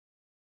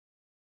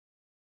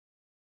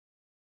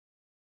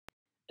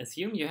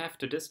Assume you have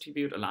to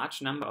distribute a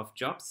large number of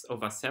jobs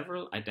over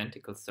several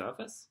identical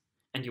servers,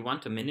 and you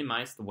want to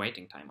minimize the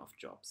waiting time of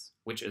jobs,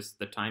 which is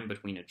the time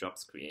between a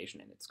job's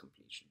creation and its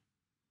completion.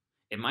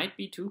 It might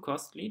be too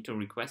costly to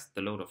request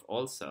the load of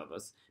all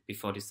servers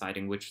before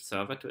deciding which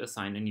server to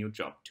assign a new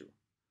job to,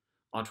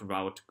 or to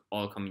route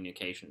all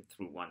communication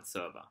through one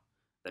server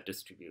that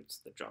distributes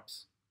the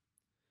jobs.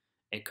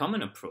 A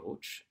common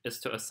approach is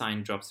to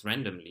assign jobs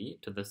randomly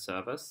to the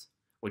servers,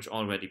 which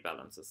already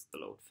balances the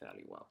load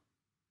fairly well.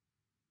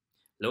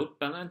 Load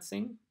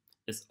balancing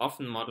is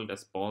often modeled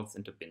as balls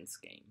into bins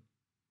game.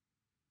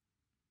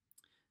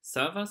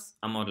 Servers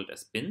are modeled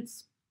as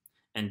bins,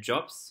 and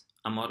jobs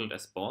are modeled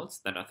as balls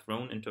that are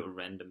thrown into a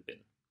random bin.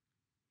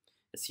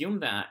 Assume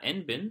there are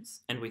n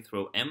bins, and we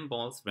throw m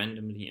balls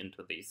randomly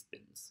into these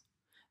bins.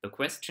 The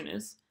question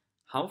is,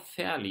 how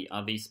fairly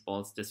are these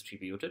balls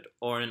distributed,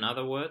 or in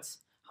other words,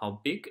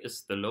 how big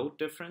is the load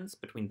difference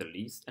between the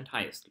least and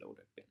highest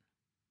loaded bin?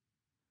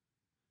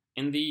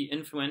 In the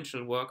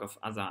influential work of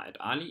Azar et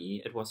al.,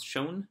 it was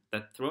shown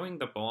that throwing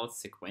the balls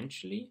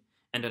sequentially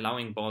and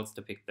allowing balls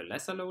to pick the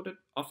lesser loaded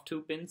of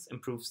two bins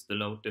improves the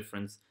load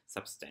difference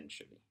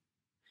substantially.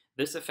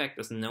 This effect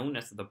is known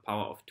as the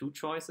power of two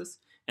choices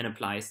and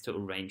applies to a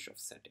range of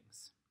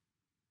settings.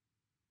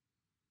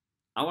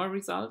 Our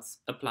results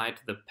apply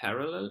to the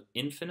parallel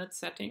infinite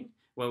setting,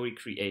 where we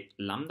create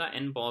lambda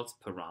n balls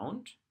per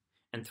round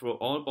and throw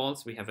all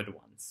balls we have at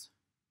once.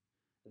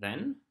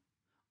 Then,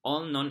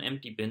 all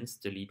non-empty bins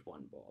delete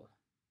one ball.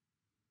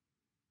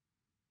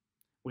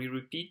 We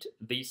repeat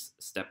these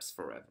steps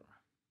forever.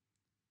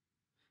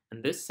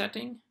 In this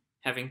setting,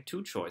 having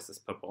two choices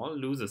per ball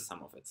loses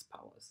some of its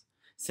powers,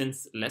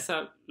 since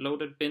lesser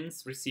loaded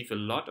bins receive a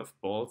lot of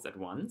balls at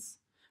once,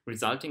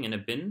 resulting in a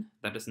bin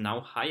that is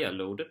now higher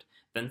loaded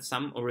than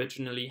some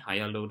originally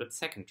higher loaded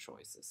second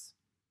choices.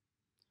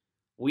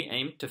 We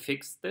aimed to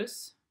fix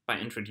this by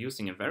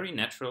introducing a very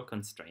natural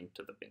constraint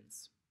to the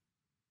bins.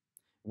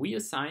 We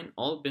assign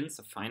all bins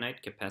a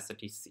finite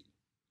capacity C.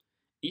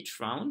 Each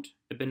round,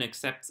 a bin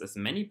accepts as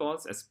many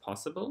balls as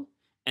possible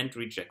and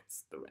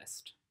rejects the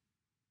rest.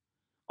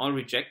 All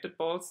rejected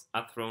balls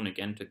are thrown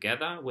again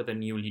together with the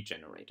newly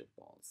generated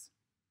balls.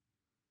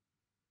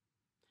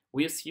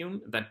 We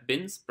assume that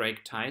bins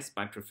break ties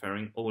by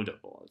preferring older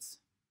balls.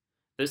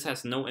 This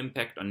has no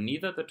impact on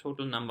neither the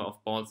total number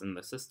of balls in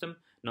the system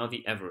nor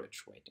the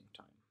average waiting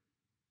time.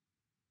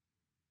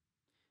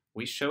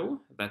 We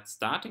show that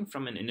starting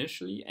from an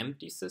initially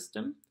empty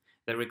system,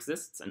 there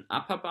exists an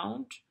upper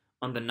bound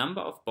on the number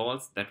of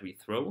balls that we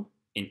throw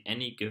in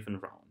any given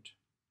round.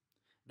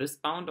 This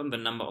bound on the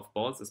number of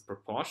balls is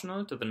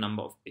proportional to the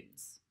number of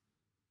bins.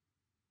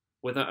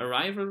 With an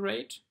arrival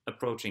rate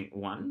approaching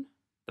 1,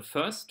 the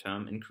first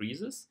term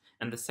increases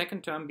and the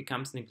second term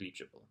becomes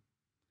negligible.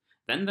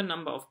 Then the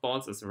number of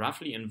balls is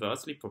roughly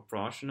inversely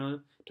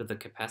proportional to the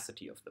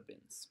capacity of the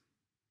bins.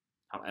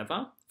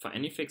 However, for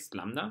any fixed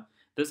lambda,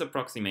 this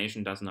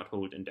approximation does not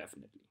hold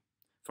indefinitely.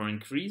 For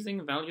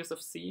increasing values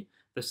of C,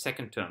 the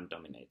second term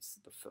dominates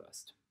the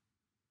first.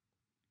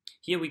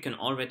 Here we can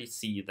already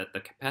see that the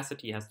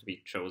capacity has to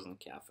be chosen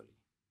carefully.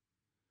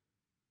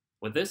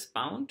 With this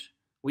bound,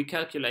 we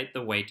calculate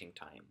the waiting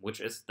time,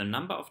 which is the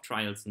number of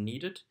trials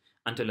needed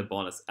until a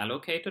ball is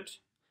allocated,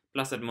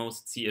 plus at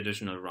most C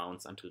additional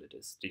rounds until it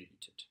is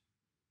deleted.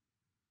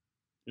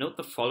 Note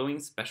the following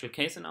special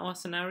case in our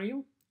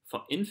scenario.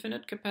 For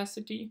infinite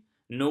capacity,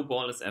 no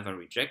ball is ever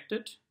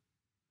rejected,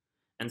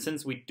 and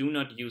since we do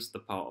not use the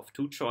power of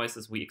two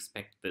choices, we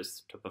expect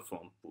this to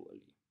perform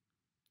poorly.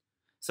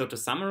 So to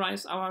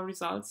summarize our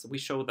results, we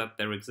show that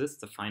there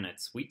exists a finite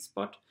sweet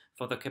spot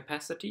for the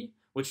capacity,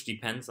 which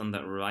depends on the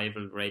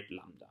arrival rate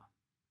lambda.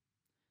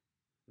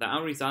 There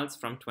are results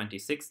from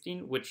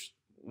 2016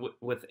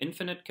 with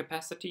infinite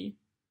capacity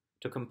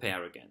to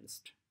compare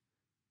against.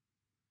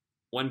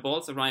 When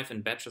balls arrive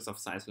in batches of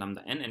size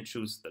lambda n and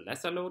choose the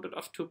lesser loaded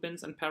of two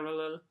bins in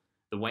parallel,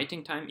 the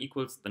waiting time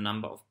equals the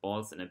number of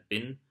balls in a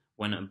bin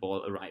when a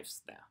ball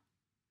arrives there.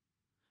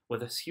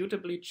 With a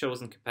suitably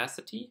chosen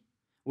capacity,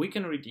 we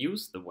can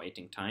reduce the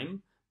waiting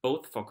time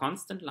both for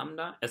constant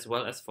lambda as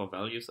well as for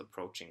values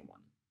approaching 1.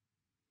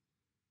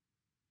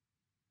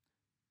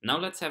 Now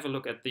let's have a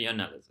look at the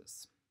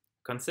analysis.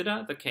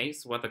 Consider the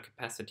case where the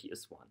capacity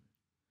is 1.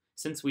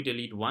 Since we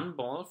delete one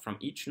ball from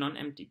each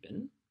non-empty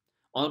bin,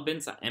 all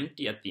bins are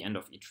empty at the end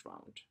of each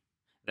round.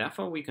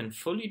 Therefore, we can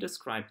fully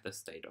describe the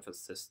state of a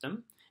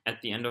system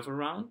at the end of a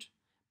round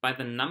by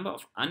the number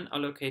of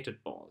unallocated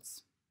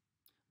balls.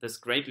 This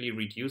greatly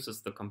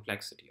reduces the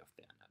complexity of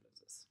the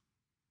analysis.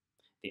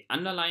 The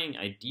underlying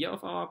idea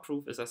of our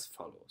proof is as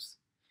follows.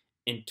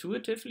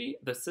 Intuitively,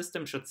 the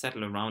system should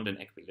settle around an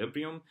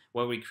equilibrium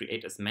where we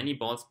create as many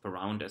balls per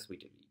round as we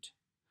delete.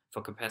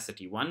 For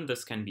capacity 1,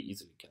 this can be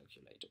easily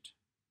calculated.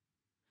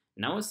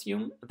 Now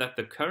assume that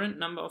the current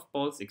number of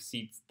balls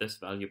exceeds this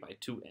value by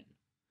 2n.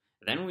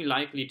 Then we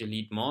likely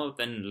delete more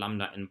than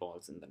lambda n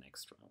balls in the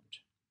next round.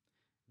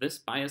 This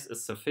bias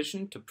is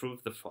sufficient to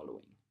prove the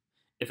following.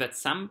 If at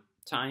some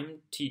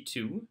time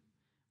t2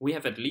 we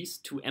have at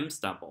least 2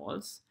 m-star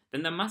balls,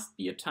 then there must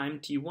be a time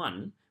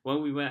t1 where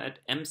we were at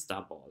m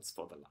star balls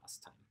for the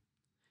last time.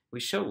 We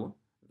show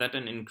that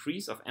an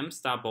increase of m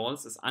star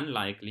balls is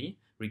unlikely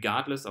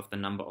regardless of the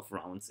number of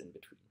rounds in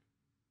between.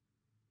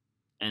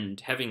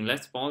 And having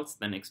less balls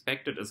than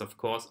expected is of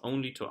course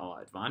only to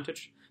our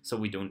advantage, so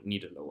we don't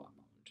need a lower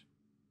bound.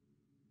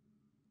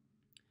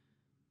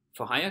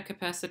 For higher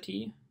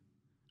capacity,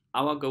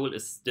 our goal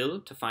is still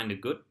to find a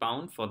good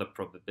bound for the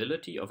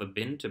probability of a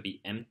bin to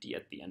be empty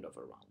at the end of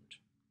a round.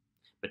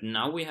 But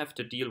now we have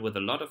to deal with a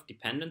lot of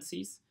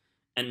dependencies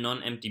and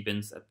non-empty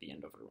bins at the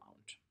end of a round.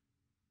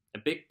 A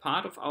big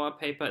part of our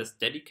paper is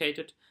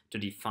dedicated to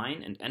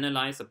define and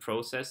analyze a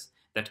process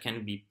that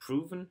can be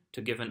proven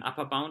to give an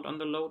upper bound on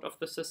the load of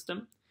the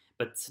system,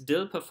 but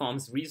still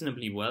performs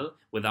reasonably well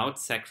without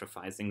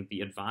sacrificing the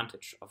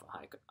advantage of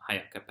a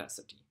higher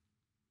capacity.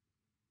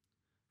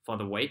 For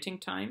the waiting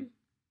time,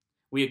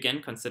 we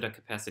again consider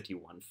capacity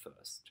 1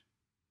 first.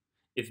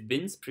 If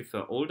bins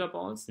prefer older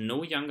balls,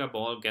 no younger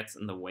ball gets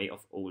in the way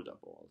of older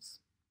balls.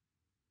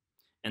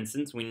 And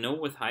since we know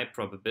with high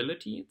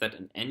probability that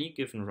in any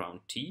given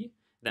round T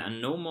there are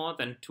no more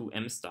than 2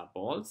 m star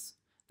balls,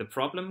 the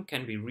problem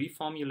can be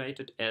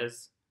reformulated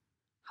as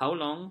how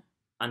long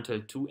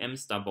until 2 m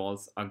star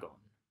balls are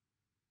gone.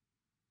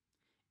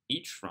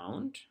 Each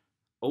round,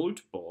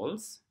 old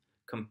balls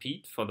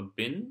compete for the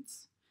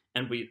bins,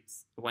 and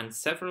when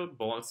several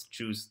balls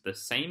choose the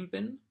same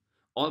bin,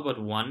 all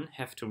but one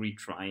have to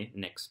retry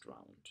next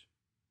round.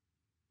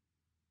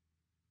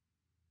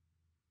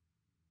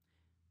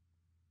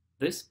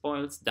 This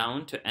boils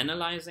down to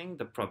analyzing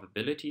the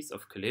probabilities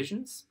of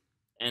collisions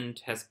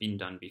and has been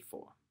done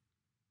before.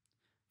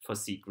 For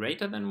C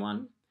greater than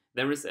 1,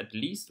 there is at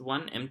least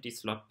one empty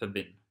slot per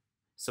bin,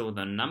 so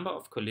the number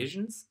of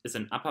collisions is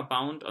an upper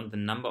bound on the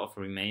number of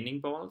remaining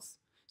balls,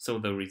 so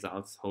the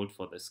results hold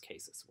for this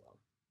case as well.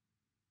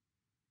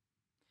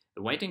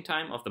 The waiting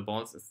time of the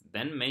balls is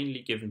then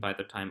mainly given by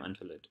the time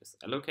until it is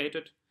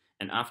allocated,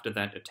 and after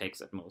that it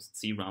takes at most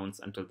C rounds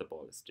until the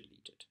ball is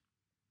deleted.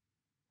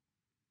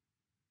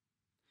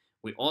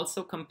 We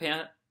also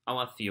compare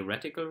our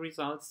theoretical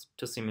results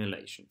to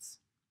simulations.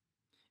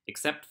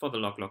 Except for the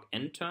log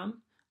n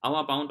term,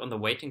 our bound on the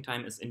waiting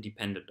time is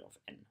independent of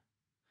n.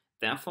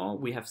 Therefore,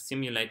 we have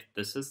simulated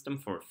the system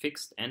for a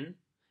fixed n,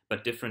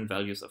 but different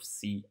values of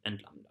c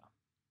and lambda.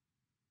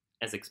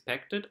 As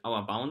expected,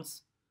 our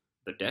bounds,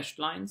 the dashed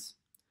lines,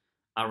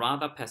 are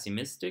rather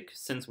pessimistic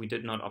since we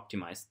did not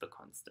optimize the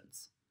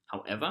constants.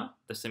 However,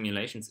 the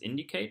simulations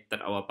indicate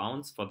that our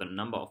bounds for the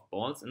number of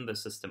balls in the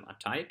system are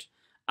tight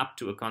up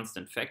to a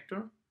constant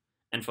factor,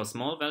 and for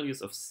small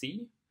values of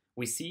c,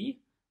 we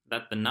see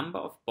that the number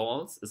of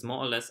balls is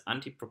more or less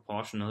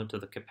anti-proportional to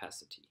the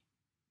capacity.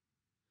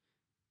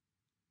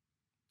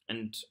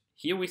 And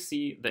here we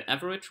see the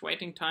average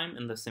waiting time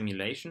in the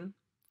simulation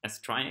as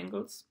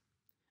triangles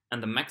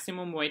and the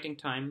maximum waiting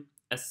time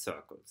as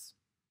circles.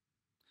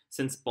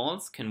 Since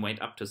balls can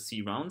wait up to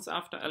c rounds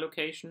after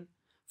allocation,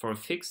 for a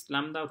fixed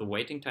lambda the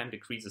waiting time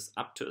decreases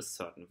up to a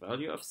certain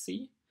value of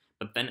c,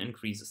 but then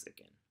increases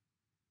again.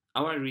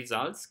 Our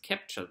results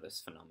capture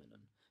this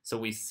phenomenon, so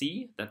we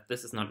see that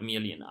this is not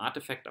merely an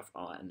artifact of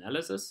our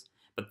analysis,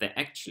 but there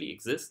actually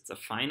exists a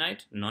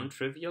finite,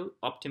 non-trivial,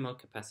 optimal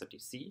capacity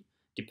c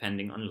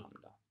depending on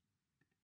lambda.